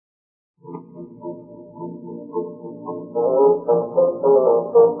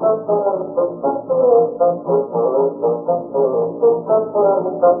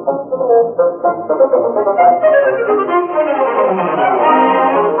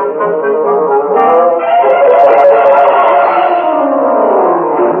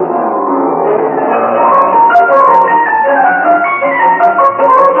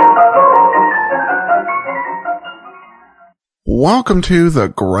Welcome to the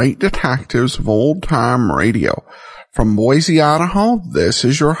Great Detectives of Old Time Radio. From Boise, Idaho, this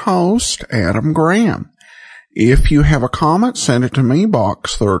is your host, Adam Graham. If you have a comment, send it to me,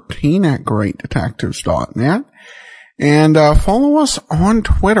 box 13 at greatdetectives.net. And follow us on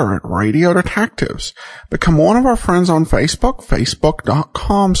Twitter at Radio Detectives. Become one of our friends on Facebook,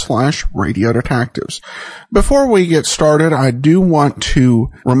 facebook.com/Radio Detectives. Before we get started, I do want to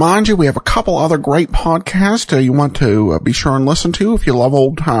remind you we have a couple other great podcasts you want to be sure and listen to if you love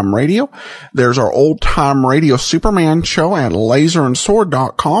old time radio. There's our old time radio Superman show at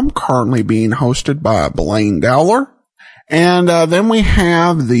laserandsword.com, currently being hosted by Blaine Dowler. And then we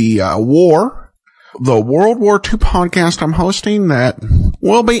have the World War II podcast I'm hosting that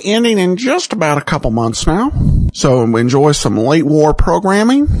will be ending in just about a couple months now. So enjoy some late war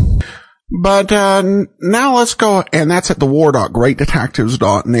programming. But now let's go, and that's at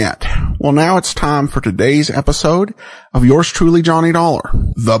thewar.greatdetectives.net. Well, now it's time for today's episode of yours truly, Johnny Dollar,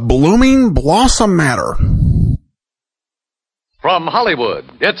 The Blooming Blossom Matter. From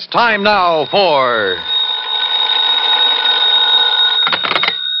Hollywood, it's time now for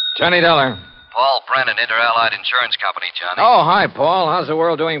Johnny Dollar. Paul Brennan, Inter-Allied Insurance Company, Johnny. Oh, hi, Paul. How's the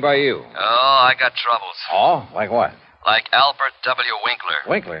world doing by you? Oh, I got troubles. Oh? Like what? Like Albert W. Winkler.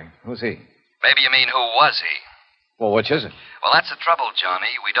 Winkler? Who's he? Maybe you mean who was he? Well, which is it? Well, that's the trouble,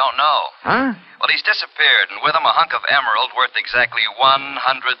 Johnny. We don't know. Huh? Well, he's disappeared, and with him a hunk of emerald worth exactly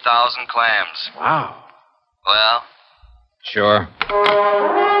 100,000 clams. Wow. Well? Sure.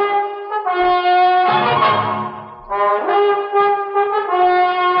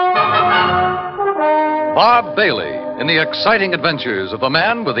 Bob Bailey in the exciting adventures of a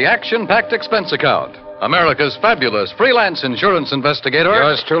man with the action-packed expense account. America's fabulous freelance insurance investigator.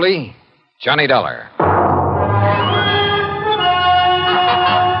 Yours truly, Johnny Dollar.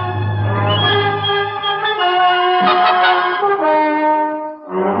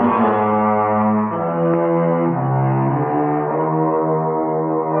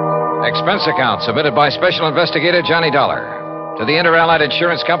 Expense account submitted by Special Investigator Johnny Dollar to the Inter-Allied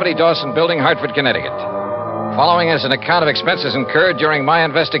Insurance Company, Dawson Building, Hartford, Connecticut. Following is an account of expenses incurred during my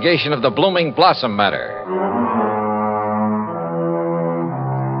investigation of the Blooming Blossom matter.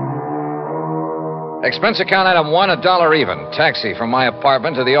 Expense account item 1, $1 even. Taxi from my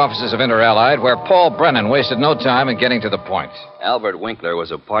apartment to the offices of Inter-Allied, where Paul Brennan wasted no time in getting to the point. Albert Winkler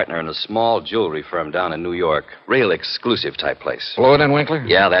was a partner in a small jewelry firm down in New York. Real exclusive type place. Fluid and Winkler?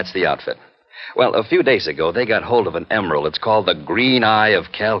 Yeah, that's the outfit. Well, a few days ago, they got hold of an emerald. It's called the Green Eye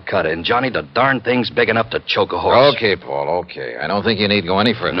of Calcutta. And, Johnny, the darn thing's big enough to choke a horse. Okay, Paul, okay. I don't think you need go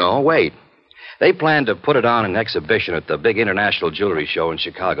any further. No, wait. They planned to put it on an exhibition at the big international jewelry show in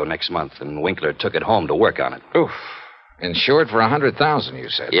Chicago next month, and Winkler took it home to work on it. Oof. Insured for 100,000, you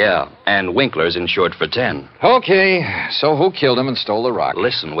said? Yeah, and Winkler's insured for 10. Okay, so who killed him and stole the rock?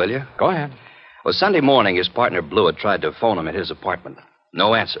 Listen, will you? Go ahead. Well, Sunday morning, his partner Blewett tried to phone him at his apartment.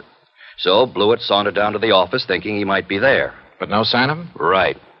 No answer. So Blewett sauntered down to the office thinking he might be there. But no sign of him?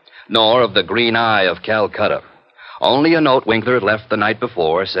 Right. Nor of the Green Eye of Calcutta. Only a note Winkler had left the night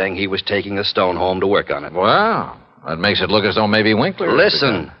before saying he was taking a stone home to work on it. Well, that makes it look as though maybe Winkler...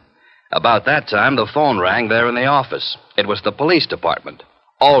 Listen. About that time, the phone rang there in the office. It was the police department,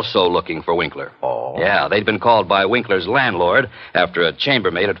 also looking for Winkler. Oh? Yeah, they'd been called by Winkler's landlord after a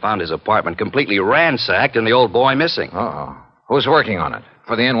chambermaid had found his apartment completely ransacked and the old boy missing. Uh-oh. Who's working on it?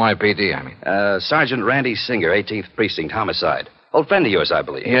 For the NYPD, I mean. Sergeant Randy Singer, 18th Precinct, homicide. Old friend of yours, I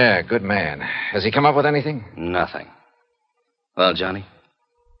believe. Yeah, good man. Has he come up with anything? Nothing. Well, Johnny?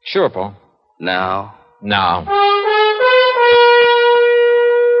 Sure, Paul. Now? Now.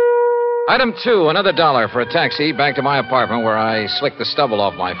 Item 2, another $1 for a taxi back to my apartment where I slicked the stubble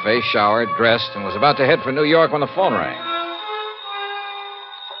off my face, showered, dressed, and was about to head for New York when the phone rang.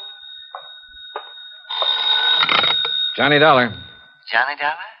 Johnny Dollar. Johnny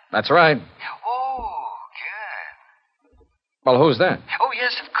Dollar? That's right. Oh, good. Well, who's that? Oh,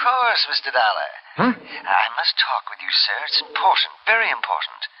 yes, of course, Mr. Dollar. Huh? I must talk with you, sir. It's important, very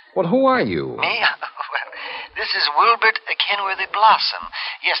important. Well, who are you? Me? Well, this is Wilbert Kenworthy Blossom.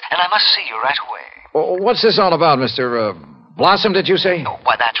 Yes, and I must see you right away. Well, what's this all about, Mr. Blossom, did you say? Oh,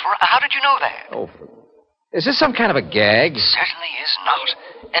 why, that's right. How did you know that? Oh, Is this some kind of a gag? It certainly is not.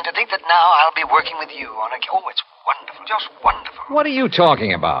 And to think that now I'll be working with you on a... Oh, it's wonderful, just wonderful. What are you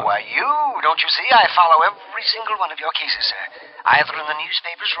talking about? Why, don't you see? I follow every single one of your cases, sir. Either in the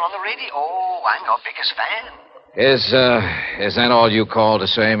newspapers or on the radio. Oh, I'm your biggest fan. Is that all you called to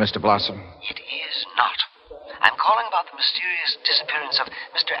say, Mr. Blossom? It is not. I'm calling about the mysterious disappearance of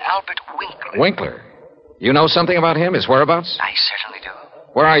Mr. Albert Winkler. Winkler? You know something about him, his whereabouts? I certainly do.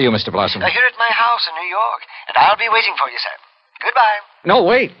 Where are you, Mr. Blossom? Here at my house in New York, and I'll be waiting for you, sir. Goodbye. No,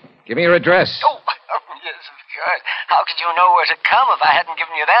 wait. Give me your address. Oh, yes, of course. How could you know where to come if I hadn't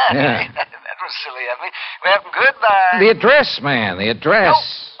given you that? Yeah. That was silly of me. Well, goodbye. The address, man, the address.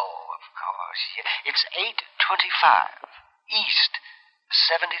 Oh, of course. Yeah. It's 825 East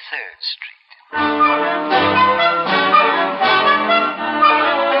 73rd Street.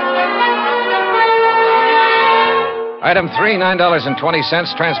 Item 3,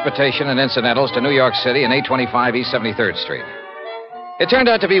 $9.20, transportation and incidentals to New York City and 825 East 73rd Street. It turned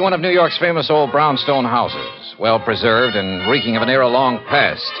out to be one of New York's famous old brownstone houses, well preserved and reeking of an era long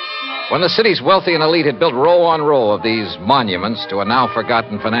past, when the city's wealthy and elite had built row on row of these monuments to a now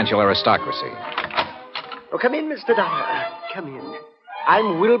forgotten financial aristocracy. Oh, come in, Mr. Dollar. Come in.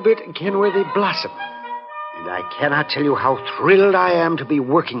 I'm Wilbert Kenworthy Blossom, and I cannot tell you how thrilled I am to be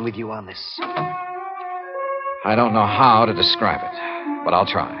working with you on this. I don't know how to describe it, but I'll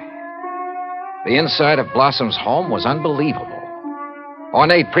try. The inside of Blossom's home was unbelievable.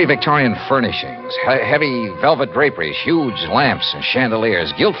 Ornate pre-Victorian furnishings, heavy velvet draperies, huge lamps and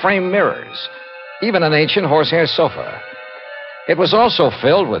chandeliers, gilt-framed mirrors, even an ancient horsehair sofa. It was also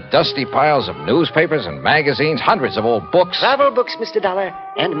filled with dusty piles of newspapers and magazines, hundreds of old books. Travel books, Mr. Dollar,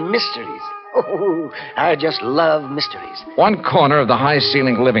 and mysteries. Oh, I just love mysteries. One corner of the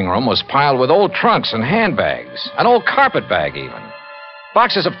high-ceilinged living room was piled with old trunks and handbags, an old carpet bag even.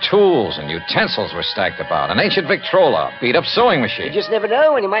 Boxes of tools and utensils were stacked about, an ancient Victrola, beat-up sewing machine. You just never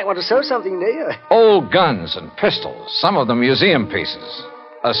know when you might want to sew something, do you? Old guns and pistols, some of them museum pieces.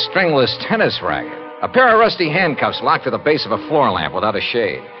 A stringless tennis racket. A pair of rusty handcuffs locked to the base of a floor lamp without a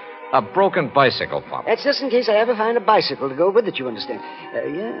shade. A broken bicycle pump. That's just in case I ever find a bicycle to go with it, you understand.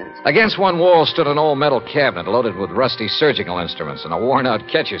 Yes. Against one wall stood an old metal cabinet loaded with rusty surgical instruments and a worn-out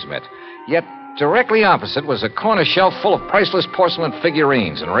catcher's mitt. Yet directly opposite was a corner shelf full of priceless porcelain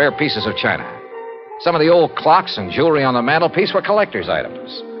figurines and rare pieces of china. Some of the old clocks and jewelry on the mantelpiece were collector's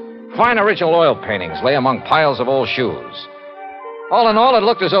items. Fine original oil paintings lay among piles of old shoes. All in all, it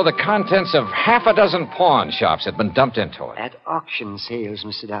looked as though the contents of half a dozen pawn shops had been dumped into it. At auction sales,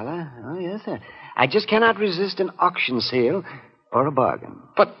 Mr. Dollar. Oh, yes, sir. I just cannot resist an auction sale or a bargain.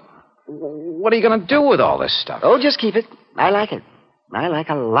 But what are you going to do with all this stuff? Oh, just keep it. I like it. I like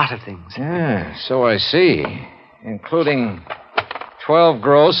a lot of things. Yeah, so I see. Including 12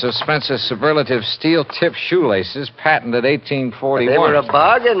 gross of Spencer's superlative steel-tip shoelaces, patented 1841. But they were a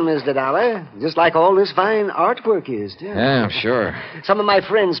bargain, Mr. Dollar. Just like all this fine artwork is, too. Yeah, sure. Some of my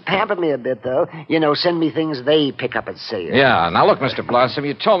friends pamper me a bit, though. You know, send me things they pick up at sale. Yeah, now look, Mr. Blossom,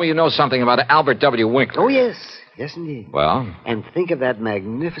 you told me you know something about Albert W. Winkler. Oh, yes. Yes, indeed. Well? And think of that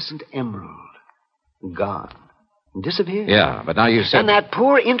magnificent emerald. Gone. Disappeared. Yeah, but now you said... And that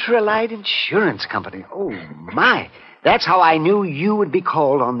poor Inter-Allied Insurance Company. Oh, my. That's how I knew you would be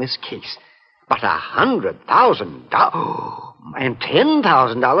called on this case. But $100,000 and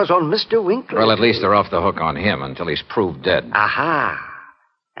 $10,000 on Mr. Winkler. Well, at least they're off the hook on him until he's proved dead. Aha.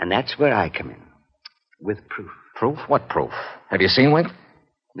 And that's where I come in. With proof. Proof? What proof? Have you seen Winkler?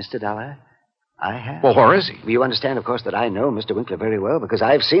 Mr. Dollar, I have. Well, where is he? You understand, of course, that I know Mr. Winkler very well because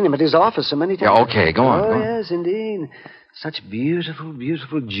I've seen him at his office so many times. Yeah, okay, go on. Oh, go on. Yes, indeed. Such beautiful,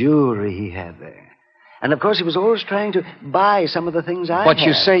 beautiful jewelry he had there. And, of course, he was always trying to buy some of the things I had. But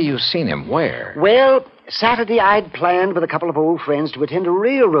you say you've seen him where? Well, Saturday I'd planned with a couple of old friends to attend a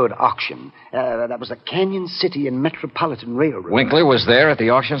railroad auction. That was the Canyon City and Metropolitan Railroad. Winkler was there at the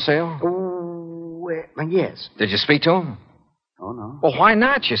auction sale? Oh, yes. Did you speak to him? Oh, no. Well, why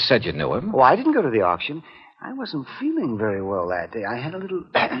not? You said you knew him. Oh, I didn't go to the auction. I wasn't feeling very well that day. I had a little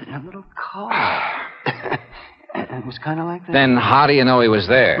cough. It was kind of like that. Then how do you know he was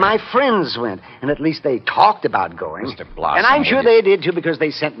there? My friends went, and at least they talked about going. Mr. Blossom. And I'm sure they did, too, because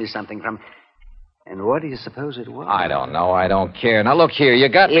they sent me something from... And what do you suppose it was? I don't know. I don't care. Now, look here. You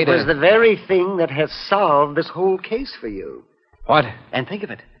got me to... It was the very thing that has solved this whole case for you. What? And think of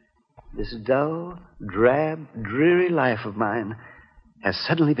it. This dull, drab, dreary life of mine has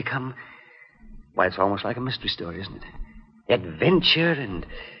suddenly become... Why, it's almost like a mystery story, isn't it? Adventure and...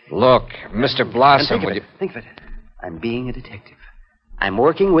 Look, Mr. Blossom, would you... Think of it. I'm being a detective. I'm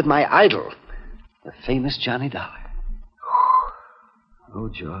working with my idol, the famous Johnny Dollar. Oh,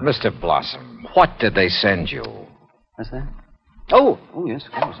 George. Mr. Blossom, what did they send you? What's that? Oh, yes,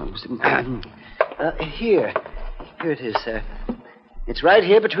 of course. Here it is, sir. It's right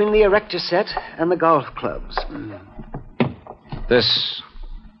here between the erector set and the golf clubs. This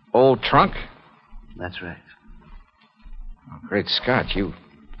old trunk? That's right. Oh, great Scott, you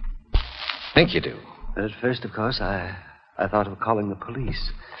think you do. But at first, of course, I thought of calling the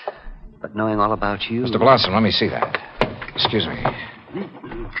police. But knowing all about you... Mr. Blossom, let me see that. Excuse me.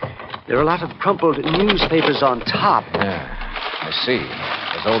 There are a lot of crumpled newspapers on top. Yeah, I see.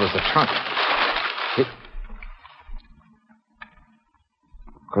 As old as the trunk.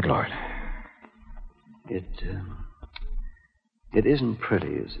 Good Lord. It isn't pretty,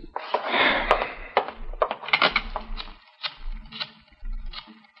 is it?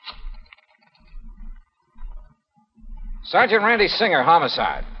 Sergeant Randy Singer,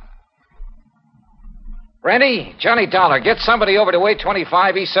 homicide. Randy, Johnny Dollar, get somebody over to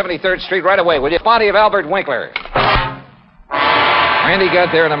 825 East 73rd Street right away, will you? Body of Albert Winkler. Randy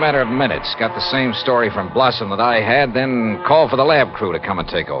got there in a matter of minutes, got the same story from Blossom that I had, then called for the lab crew to come and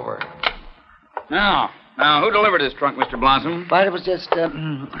take over. Now, who delivered this trunk, Mr. Blossom? Why, it was just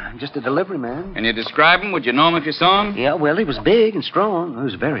a delivery man. Can you describe him? Would you know him if you saw him? Yeah, well, he was big and strong. He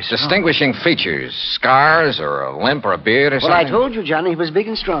was very strong. Distinguishing features, scars or a limp or a beard or something? Well, I told you, Johnny, he was big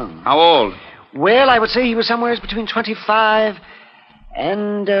and strong. How old? Well, I would say he was somewhere between 25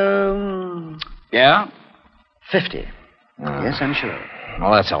 and, Yeah? 50. Yes, I'm sure.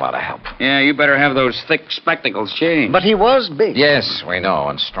 Well, that's a lot of help. Yeah, you better have those thick spectacles changed. But he was big. Yes, we know,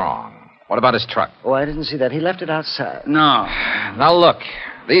 and strong. What about his truck? Oh, I didn't see that. He left it outside. No. Now, look,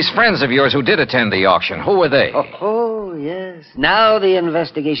 these friends of yours who did attend the auction, who were they? Oh, yes. Now the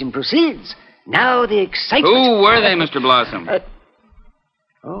investigation proceeds. Now the excitement... Who were they, Mr. Blossom?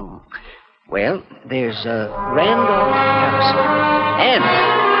 Well, there's Randolph Harrison and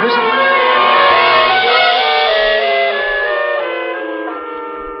Percival...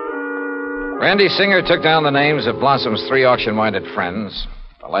 Randy Singer took down the names of Blossom's 3 auction-minded friends.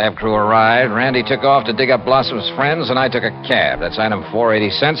 The lab crew arrived. Randy took off to dig up Blossom's friends, and I took a cab. That's item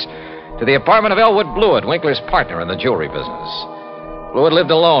 480 cents, to the apartment of Elwood Blewett, Winkler's partner in the jewelry business. Blewett lived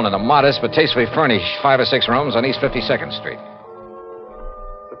alone in a modest but tastefully furnished 5 or 6 rooms on East 52nd Street.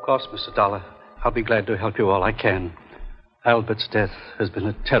 Of course, Mr. Dollar. I'll be glad to help you all I can. Albert's death has been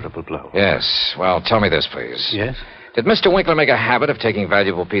a terrible blow. Yes. Well, tell me this, please. Yes? Did Mr. Winkler make a habit of taking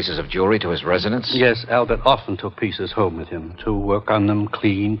valuable pieces of jewelry to his residence? Yes, Albert often took pieces home with him to work on them,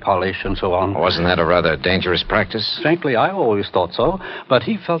 clean, polish, and so on. Wasn't that a rather dangerous practice? Frankly, I always thought so, but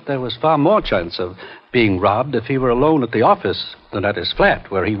he felt there was far more chance of being robbed if he were alone at the office than at his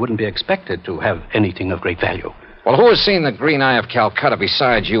flat, where he wouldn't be expected to have anything of great value. Well, who has seen the Green Eye of Calcutta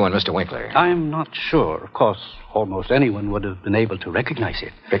besides you and Mr. Winkler? I'm not sure. Of course, almost anyone would have been able to recognize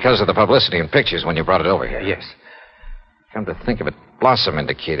it. Because of the publicity and pictures when you brought it over here? Yes. Come to think of it, Blossom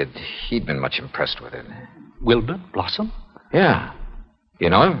indicated he'd been much impressed with it. Wilbur Blossom? Yeah. You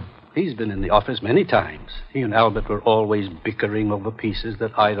know him? He's been in the office many times. He and Albert were always bickering over pieces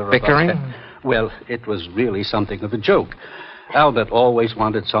that either of us... Bickering? Well, it was really something of a joke. Albert always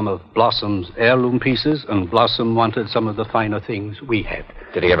wanted some of Blossom's heirloom pieces, and Blossom wanted some of the finer things we had.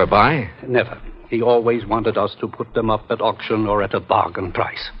 Did he ever buy? Never. He always wanted us to put them up at auction or at a bargain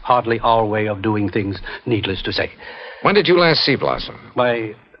price. Hardly our way of doing things, needless to say. When did you last see Blossom?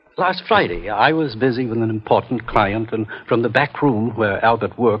 Why, last Friday. I was busy with an important client, and from the back room where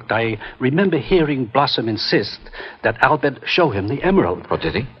Albert worked, I remember hearing Blossom insist that Albert show him the emerald. Oh,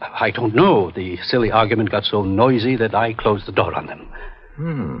 did he? I don't know. The silly argument got so noisy that I closed the door on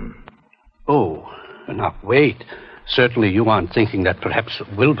them. Oh, now, wait. Certainly you aren't thinking that perhaps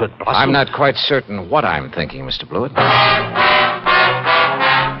Wilbert Blossom... I'm not quite certain what I'm thinking, Mr. Blewett.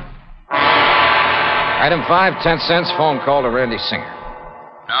 Item 5, 10 cents, phone call to Randy Singer.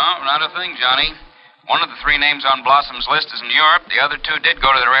 No, not a thing, Johnny. One of the 3 names on Blossom's list is in Europe. The other 2 did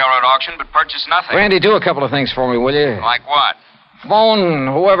go to the railroad auction, but purchased nothing. Randy, do a couple of things for me, will you? Like what? Phone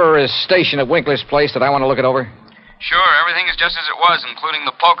whoever is stationed at Winkler's place that I want to look it over. Sure, everything is just as it was, including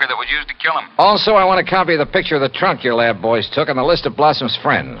the poker that was used to kill him. Also, I want a copy of the picture of the trunk your lab boys took and the list of Blossom's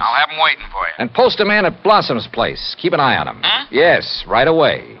friends. I'll have them waiting for you. And post a man at Blossom's place. Keep an eye on him. Yes, right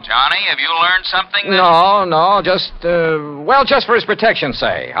away. Johnny, have you learned something? No, just, just for his protection,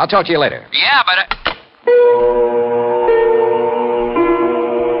 say. I'll talk to you later. Yeah, but...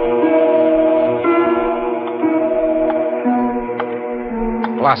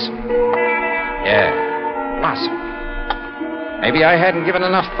 Blossom. Yeah, Blossom. Maybe I hadn't given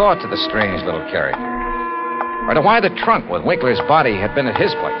enough thought to the strange little character. Or to why the trunk with Winkler's body had been at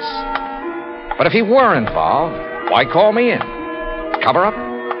his place. But if he were involved, why call me in? Cover-up?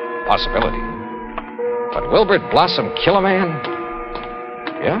 Possibility. But Wilbert Blossom kill a man?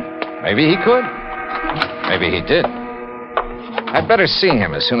 Yeah, maybe he could. Maybe he did. I'd better see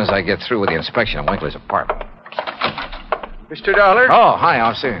him as soon as I get through with the inspection of Winkler's apartment. Mr. Dollar? Oh, hi,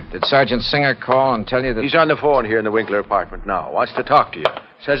 officer. Did Sergeant Singer call and tell you that... He's on the phone here in the Winkler apartment now. Wants to talk to you.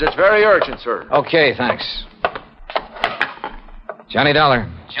 Says it's very urgent, sir. Okay, thanks. Johnny Dollar.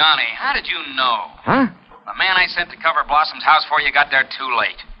 Johnny, how did you know? Huh? The man I sent to cover Blossom's house for you got there too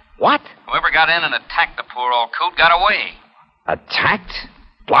late. What? Whoever got in and attacked the poor old coot got away. Attacked?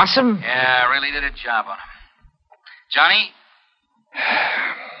 Blossom? Yeah, really did a job on him. Johnny?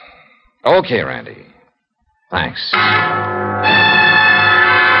 Okay, Randy. Thanks.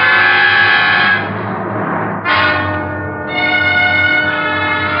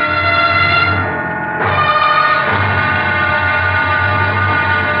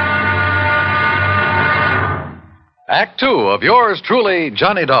 Act two of yours truly,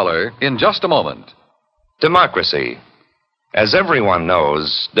 Johnny Dollar, in just a moment. Democracy. As everyone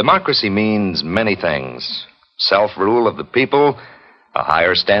knows, democracy means many things. Self-rule of the people, a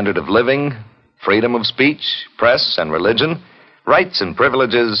higher standard of living, freedom of speech, press and religion, rights and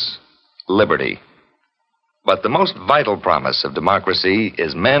privileges, liberty. But the most vital promise of democracy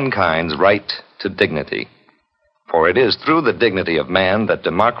is mankind's right to dignity. For it is through the dignity of man that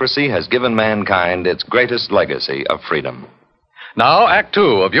democracy has given mankind its greatest legacy of freedom. Now, Act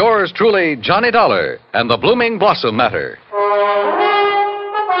two of yours truly, Johnny Dollar, and the Blooming Blossom Matter.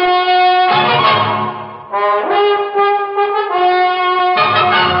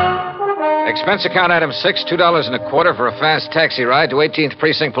 Expense account item 6, $2.25 for a fast taxi ride to 18th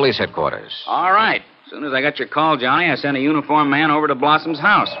Precinct Police Headquarters. All right. As soon as I got your call, Johnny, I sent a uniformed man over to Blossom's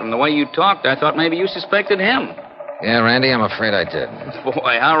house. From the way you talked, I thought maybe you suspected him. Yeah, Randy, I'm afraid I did.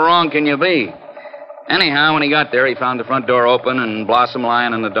 Boy, how wrong can you be? Anyhow, when he got there, he found the front door open and Blossom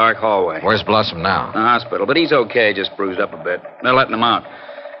lying in the dark hallway. Where's Blossom now? The hospital, but he's okay, just bruised up a bit. They're letting him out.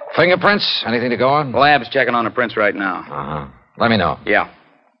 Fingerprints? Anything to go on? The lab's checking on the prints right now. Uh-huh. Let me know. Yeah.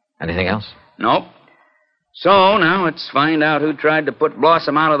 Anything else? Nope. So, now let's find out who tried to put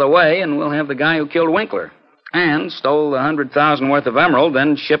Blossom out of the way, and we'll have the guy who killed Winkler. And stole the $100,000 worth of emerald,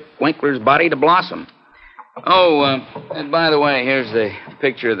 then shipped Winkler's body to Blossom. Oh, and by the way, here's the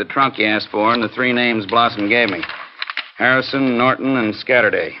picture of the trunk you asked for and the three names Blossom gave me. Harrison, Norton, and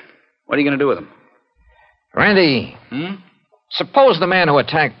Scatterday. What are you going to do with them? Randy, suppose the man who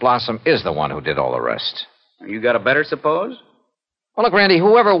attacked Blossom is the one who did all the rest. You got a better suppose? Well, look, Randy,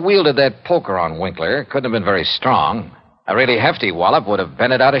 whoever wielded that poker on Winkler couldn't have been very strong. A really hefty wallop would have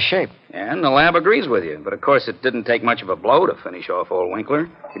bent it out of shape. Yeah, and the lab agrees with you. But, of course, it didn't take much of a blow to finish off old Winkler.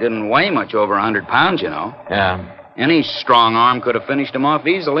 He didn't weigh much over 100 pounds, you know. Yeah. Any strong arm could have finished him off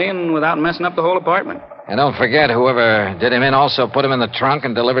easily and without messing up the whole apartment. And don't forget, whoever did him in also put him in the trunk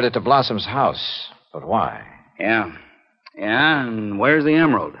and delivered it to Blossom's house. But why? Yeah. Yeah, and where's the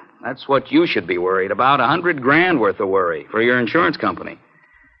emerald? That's what you should be worried about. $100,000 worth of worry for your insurance company.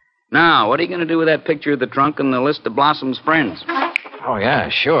 Now, what are you going to do with that picture of the trunk and the list of Blossom's friends? Oh, yeah,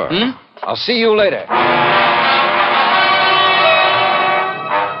 sure. I'll see you later.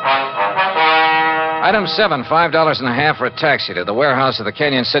 Item 7, $5.50 for a taxi to the warehouse of the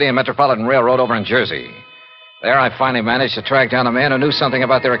Canyon City and Metropolitan Railroad over in Jersey. There I finally managed to track down a man who knew something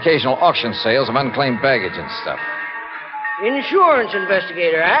about their occasional auction sales of unclaimed baggage and stuff. Insurance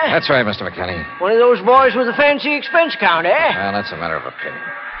investigator, eh? That's right, Mr. McKinney. One of those boys with a fancy expense account, eh? Well, that's a matter of opinion.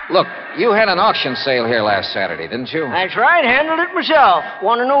 Look, you had an auction sale here last Saturday, didn't you? That's right. Handled it myself.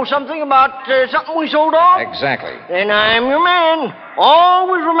 Want to know something about something we sold off? Exactly. Then I'm your man.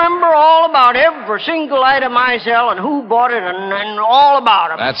 Always remember all about every single item I sell and who bought it and all about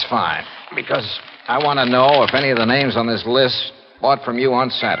them. That's fine. Because I want to know if any of the names on this list bought from you on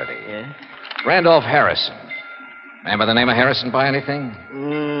Saturday. Yeah? Randolph Harrison. Man by the name of Harrison buy anything?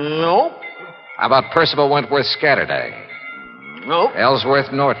 Nope. How about Percival Wentworth Scatterday? Nope.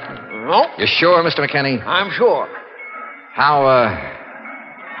 Ellsworth Norton? Nope. You sure, Mr. McKinney? I'm sure. How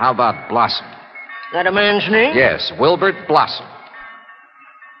about Blossom? That a man's name? Yes, Wilbert Blossom.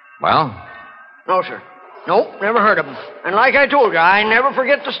 Well? No, sir. Nope, never heard of him. And like I told you, I never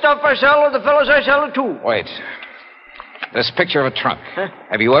forget the stuff I sell or the fellows I sell it to. Wait. This picture of a trunk. Huh?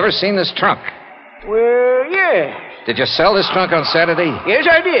 Have you ever seen this trunk? Well, yes. Did you sell this trunk on Saturday? Yes,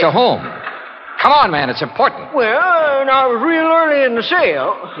 I did. To whom? Come on, man, it's important. Well, I was real early in the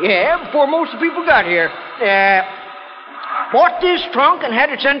sale. Yeah, before most of the people got here. Bought this trunk and had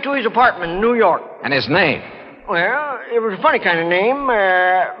it sent to his apartment in New York. And his name? Well, it was a funny kind of name.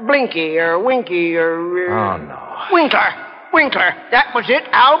 Blinky or Winky or... Oh, no. Winkler. That was it.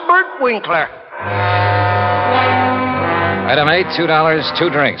 Albert Winkler. Item 8, $2, 2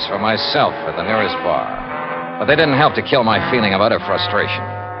 drinks for myself at the nearest bar. But they didn't help to kill my feeling of utter frustration.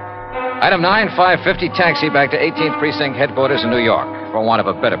 Item 9, $5.50 taxi back to 18th Precinct headquarters in New York for want of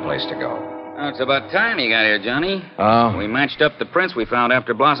a better place to go. Oh, it's about time you got here, Johnny. Oh? We matched up the prints we found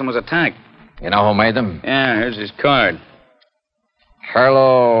after Blossom was attacked. You know who made them? Yeah, here's his card.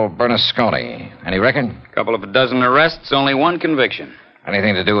 Carlo Bernasconi. Any reckon? Couple of a dozen arrests, only one conviction.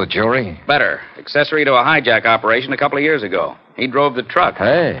 Anything to do with jewelry? Better. Accessory to a hijack operation a couple of years ago. He drove the truck.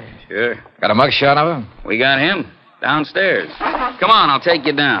 Hey. Sure. Got a mugshot of him? We got him. Downstairs. Come on, I'll take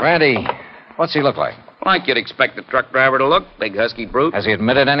you down. Randy, what's he look like? Like you'd expect the truck driver to look. Big husky brute. Has he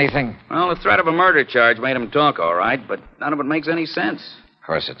admitted anything? Well, the threat of a murder charge made him talk, all right, but none of it makes any sense. Of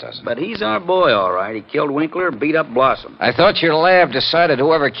course it doesn't. But he's our boy, all right. He killed Winkler, beat up Blossom. I thought your lab decided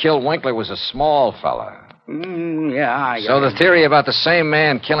whoever killed Winkler was a small fella. Yeah. So the theory about the same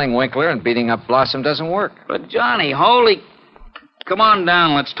man killing Winkler and beating up Blossom doesn't work. But, Johnny, holy... Come on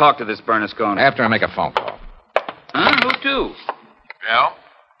down. Let's talk to this Bernasconi. After I make a phone call. Huh? Who to? Yeah?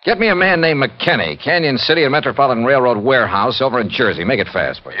 Get me a man named McKinney, Canyon City and Metropolitan Railroad warehouse over in Jersey. Make it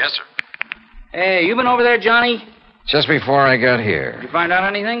fast, please. Yes, sir. Hey, you been over there, Johnny? Just before I got here. Did you find out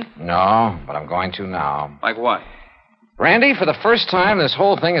anything? No, but I'm going to now. Like what? Randy, for the first time, this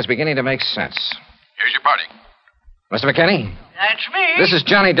whole thing is beginning to make sense. Here's your party. Mr. McKinney? That's me. This is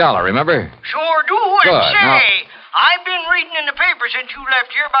Johnny Dollar, remember? Sure do. Good. And say, Now... I've been reading in the paper since you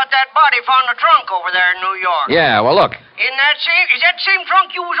left here about that body found in the trunk over there in New York. Yeah, well, look. Is that the same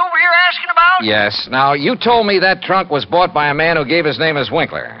trunk you was over here asking about? Yes. Now, you told me that trunk was bought by a man who gave his name as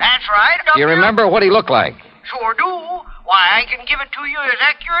Winkler. That's right. Do you remember what he looked like? Sure do. Why, I can give it to you as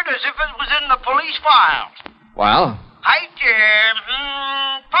accurate as if it was in the police files. Well? Height,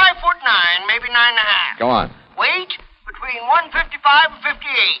 5'9", maybe 9.5. Go on. Weight, between 155 and 58.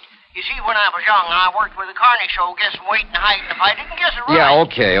 You see, when I was young, I worked with a carny show guessing weight and height, and if I didn't guess it right... Yeah,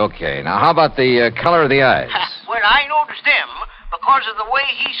 okay. Now, how about the color of the eyes? Well, I noticed them because of the way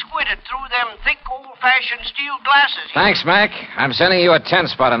he squinted through them thick, old-fashioned steel glasses. Thanks, Mac. I'm sending you a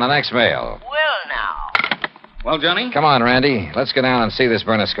 10 spot on the next mail. Well, now... Well, Johnny? Come on, Randy. Let's go down and see this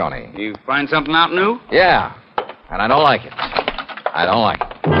Bernasconi. You find something out new? Yeah, and I don't like it. I don't like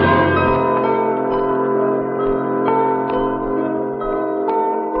it.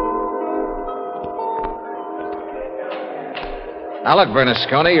 Now, look,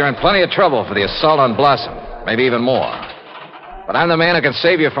 Bernasconi, you're in plenty of trouble for the assault on Blossom. Maybe even more. But I'm the man who can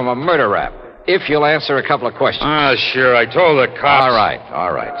save you from a murder rap, if you'll answer a couple of questions. Sure. I told the cops.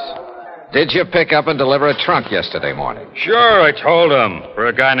 All right. Did you pick up and deliver a trunk yesterday morning? Sure, I told him. For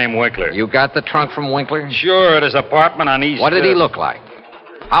a guy named Winkler. You got the trunk from Winkler? Sure, at his apartment on East... What did he look like?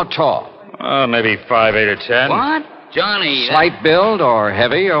 How tall? Maybe 5'8" or 10. What? Johnny... Slight build or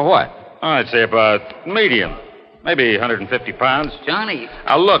heavy or what? I'd say about medium. Maybe 150 pounds. Johnny...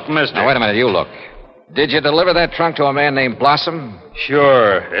 Now, look, mister. Now, wait a minute. You look. Did you deliver that trunk to a man named Blossom?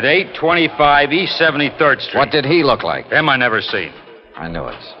 Sure. At 825 East 73rd Street. What did he look like? Him I never seen. I knew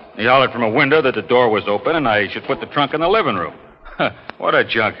it. He hollered from a window that the door was open and I should put the trunk in the living room. What a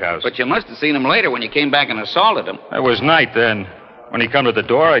junk house. But you must have seen him later when you came back and assaulted him. It was night then. When he come to the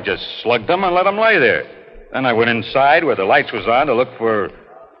door, I just slugged him and let him lay there. Then I went inside where the lights was on to look for...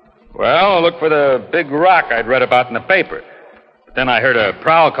 Well, I looked for the big rock I'd read about in the paper. But then I heard a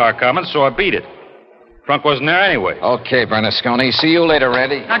prowl car coming, so I beat it. Trunk wasn't there anyway. Okay, Bernasconi. See you later,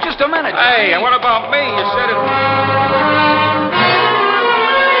 Randy. Now, just a minute. Hey, and what about me? You said it...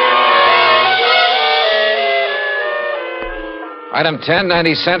 Item 10,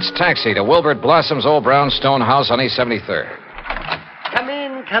 90 cents, taxi to Wilbert Blossom's old brownstone house on East 73rd. Come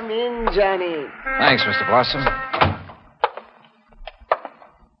in, Johnny. Thanks, Mr. Blossom.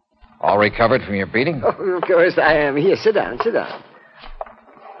 All recovered from your beating? Oh, of course I am. Here, sit down.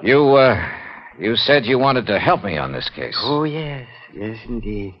 You said you wanted to help me on this case. Oh, yes,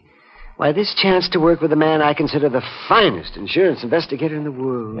 indeed. Why, this chance to work with a man I consider the finest insurance investigator in the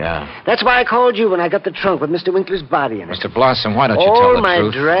world. Yeah. That's why I called you when I got the trunk with Mr. Winkler's body in it. Mr. Blossom, why don't you tell All the my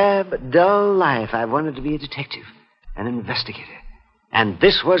truth? drab, dull life, I've wanted to be a detective, an investigator. And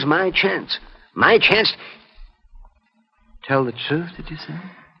this was my chance. My chance... Tell the truth, did you say?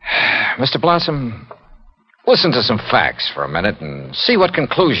 Mr. Blossom, listen to some facts for a minute and see what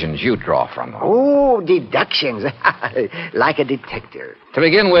conclusions you draw from them. Oh, deductions. Like a detective. To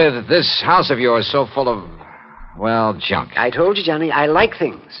begin with, this house of yours is so full of, well, junk. I told you, Johnny, I like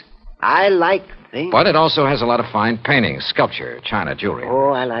things. But it also has a lot of fine paintings, sculpture, china, jewelry.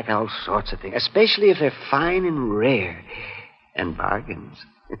 Oh, I like all sorts of things, especially if they're fine and rare. And bargains.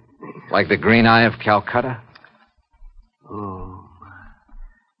 Like the green eye of Calcutta? Oh,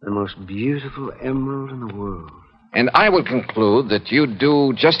 the most beautiful emerald in the world. And I would conclude that you'd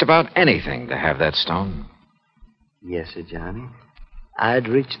do just about anything to have that stone. Yes, sir, Johnny. I'd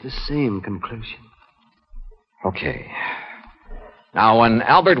reach the same conclusion. Okay. Now, when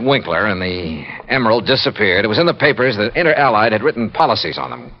Albert Winkler and the emerald disappeared, it was in the papers that Inter-Allied had written policies on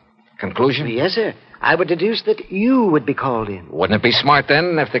them. Conclusion? Yes, sir. I would deduce that you would be called in. Wouldn't it be smart,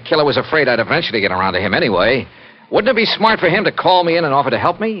 then, if the killer was afraid I'd eventually get around to him anyway? Wouldn't it be smart for him to call me in and offer to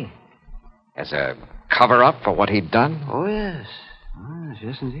help me? As a cover-up for what he'd done? Oh, yes. Oh,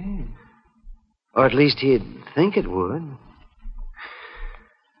 yes, indeed. Or at least he'd think it would.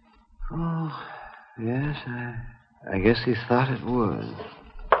 Oh, yes, I guess he thought it would.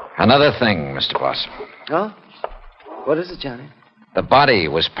 Another thing, Mr. Blossom. Oh? What is it, Johnny? The body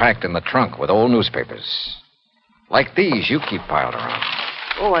was packed in the trunk with old newspapers. Like these you keep piled around.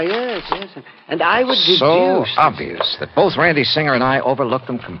 Oh, yes. And I would deduce... So obvious that both Randy Singer and I overlooked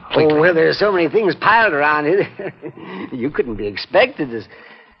them completely. Oh, well, there's so many things piled around here. You couldn't be expected to...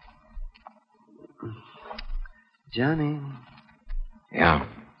 Johnny. Yeah?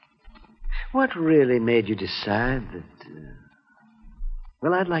 What really made you decide that...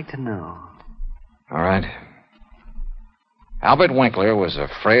 Well, I'd like to know. All right. Albert Winkler was a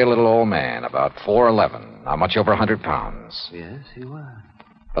frail little old man, about 4'11", not much over 100 pounds. Yes, he was.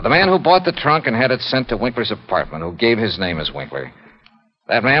 But the man who bought the trunk and had it sent to Winkler's apartment, who gave his name as Winkler,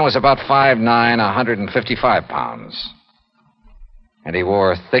 that man was about 5'9", 155 pounds. And he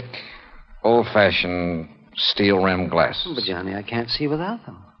wore thick, old-fashioned steel-rimmed glasses. But, Johnny, I can't see without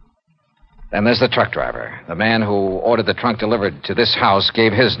them. Then there's the truck driver. The man who ordered the trunk delivered to this house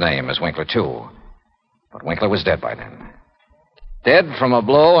gave his name as Winkler, too. But Winkler was dead by then. Dead from a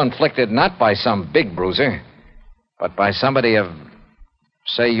blow inflicted not by some big bruiser, but by somebody of,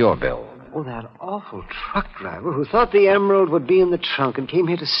 say, your build. Oh, that awful truck driver who thought the emerald would be in the trunk and came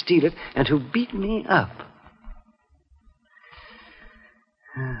here to steal it and who beat me up.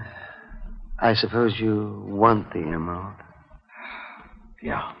 I suppose you want the emerald.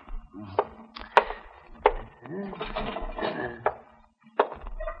 Yeah.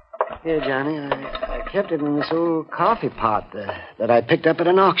 Here, Johnny, I kept it in this old coffee pot that I picked up at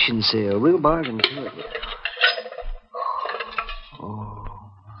an auction sale. Real bargain, too. Oh,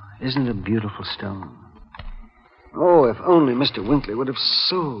 isn't it a beautiful stone? Oh, if only Mr. Winkler would have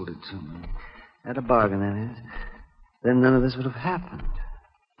sold it to me. At a bargain, that is. Then none of this would have happened.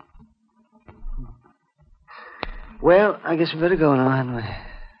 Well, I guess we better go now, hadn't we?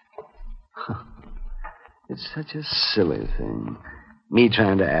 It's such a silly thing. Me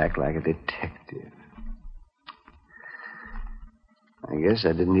trying to act like a detective. I guess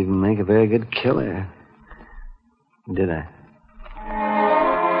I didn't even make a very good killer. Did I?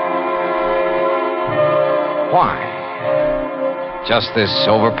 Why? Just this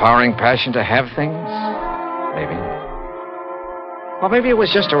overpowering passion to have things? Maybe. Or maybe it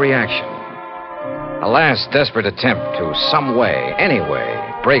was just a reaction. A last desperate attempt to some way, any way,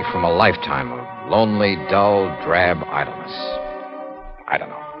 break from a lifetime of lonely, dull, drab idleness. I don't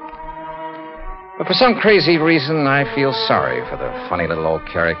know. But for some crazy reason, I feel sorry for the funny little old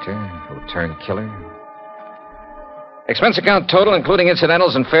character who turned killer. Expense account total, including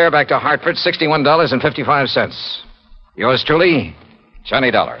incidentals and fare back to Hartford, $61.55. Yours truly,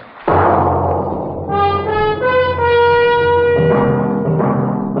 Johnny Dollar.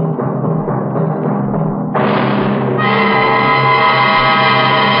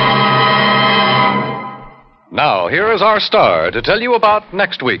 Now, here is our star to tell you about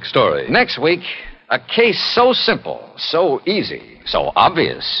next week's story. Next week, a case so simple, so easy, so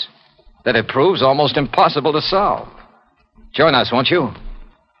obvious, that it proves almost impossible to solve. Join us, won't you?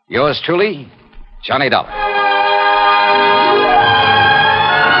 Yours truly, Johnny Dollar.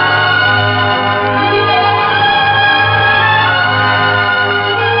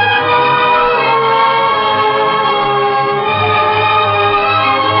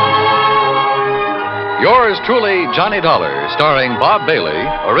 Yours truly, Johnny Dollar, starring Bob Bailey,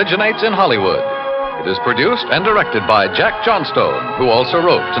 originates in Hollywood. It is produced and directed by Jack Johnstone, who also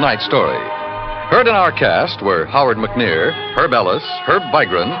wrote tonight's story. Heard in our cast were Howard McNear, Herb Ellis, Herb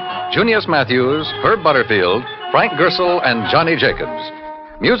Vigran, Junius Matthews, Herb Butterfield, Frank Gersel, and Johnny Jacobs.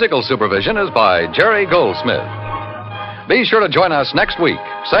 Musical supervision is by Jerry Goldsmith. Be sure to join us next week,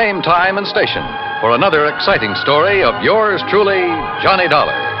 same time and station, for another exciting story of yours truly, Johnny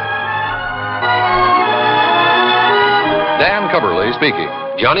Dollar. Dan Cubberly speaking.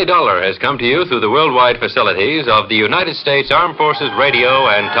 Johnny Dollar has come to you through the worldwide facilities of the United States Armed Forces Radio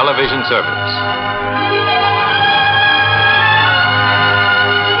and Television Service.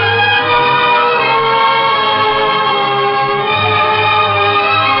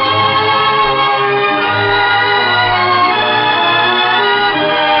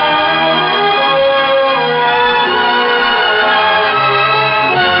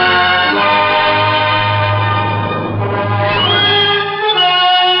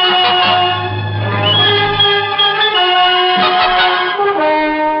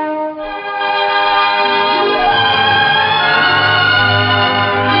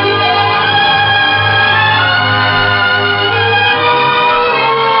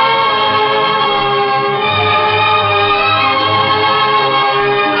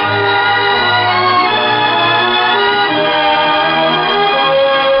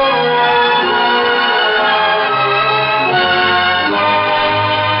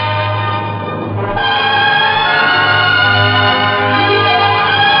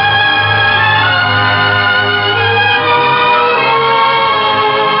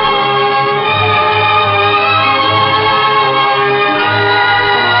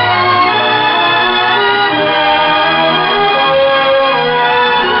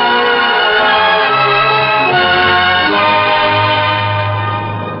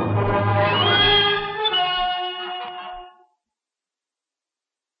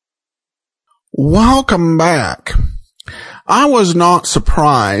 Welcome back. I was not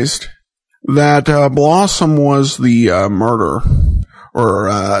surprised that Blossom was the murderer. Or,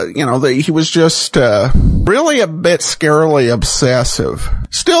 he was just really a bit scarily obsessive.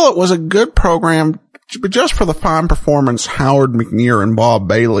 Still, it was a good program, but just for the fine performance Howard McNear and Bob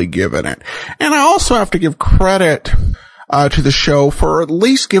Bailey give in it. And I also have to give credit to the show for at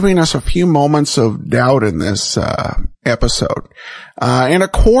least giving us a few moments of doubt in this episode. And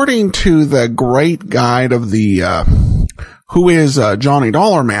according to the great guide of the Who is Johnny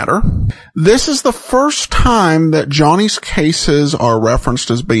Dollar matter, this is the first time that Johnny's cases are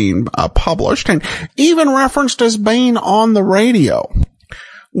referenced as being published and even referenced as being on the radio,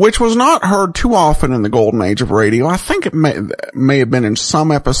 which was not heard too often in the golden age of radio. I think it may have been in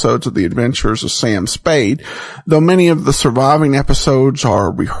some episodes of The Adventures of Sam Spade, though many of the surviving episodes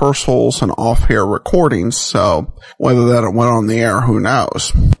are rehearsals and off-air recordings, so whether that went on the air, who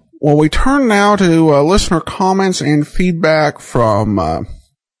knows. Well, we turn now to listener comments and feedback from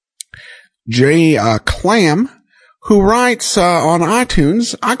Jay Clam, who writes on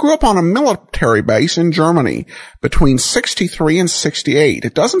iTunes, I grew up on a military base in Germany between 63 and 68.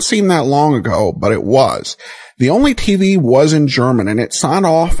 It doesn't seem that long ago, but it was. The only TV was in German, and it signed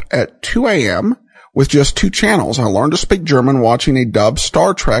off at 2 a.m. with just 2 channels. I learned to speak German watching a dubbed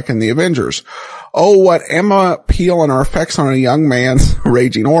Star Trek and the Avengers. Oh, what Emma Peel and her effects on a young man's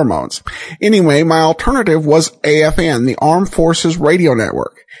raging hormones. Anyway, my alternative was AFN, the Armed Forces Radio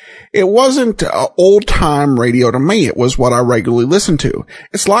Network. It wasn't old-time radio to me. It was what I regularly listened to.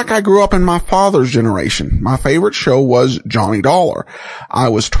 It's like I grew up in my father's generation. My favorite show was Johnny Dollar. I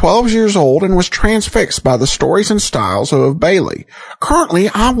was 12 years old and was transfixed by the stories and styles of Bailey. Currently,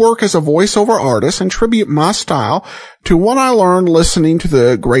 I work as a voiceover artist and tribute my style to what I learned listening to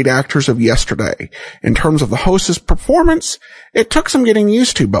the great actors of yesterday. In terms of the host's performance, it took some getting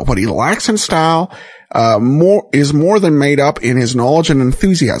used to, but what he lacks in style is more than made up in his knowledge and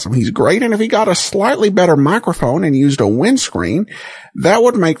enthusiasm. He's great, and if he got a slightly better microphone and used a windscreen, that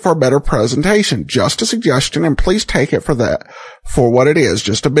would make for a better presentation. Just a suggestion, and please take it for what it is.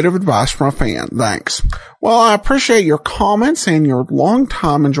 Just a bit of advice from a fan. Thanks. Well, I appreciate your comments and your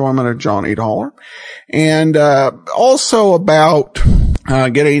long-time enjoyment of Johnny Dollar. And also about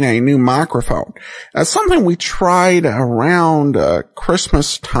getting a new microphone. That's something we tried around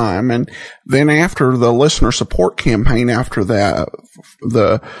Christmas time, and then after the listener support campaign, after that,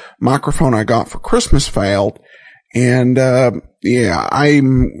 the microphone I got for Christmas failed. And I'm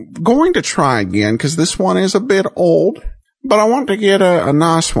going to try again because this one is a bit old, but I want to get a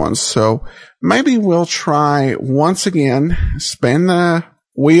nice one. So maybe we'll try once again, spin the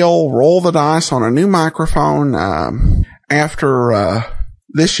wheel, roll the dice on a new microphone after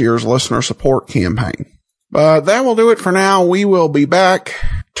this year's listener support campaign. But that will do it for now. We will be back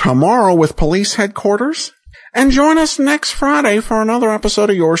tomorrow with Police Headquarters, and join us next Friday for another episode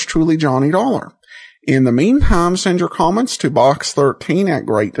of yours truly, Johnny Dollar. In the meantime, send your comments to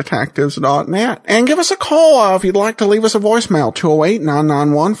box13@greatdetectives.net, and give us a call if you'd like to leave us a voicemail,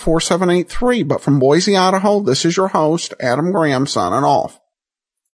 208-991-4783. But from Boise, Idaho, this is your host, Adam Graham, signing off.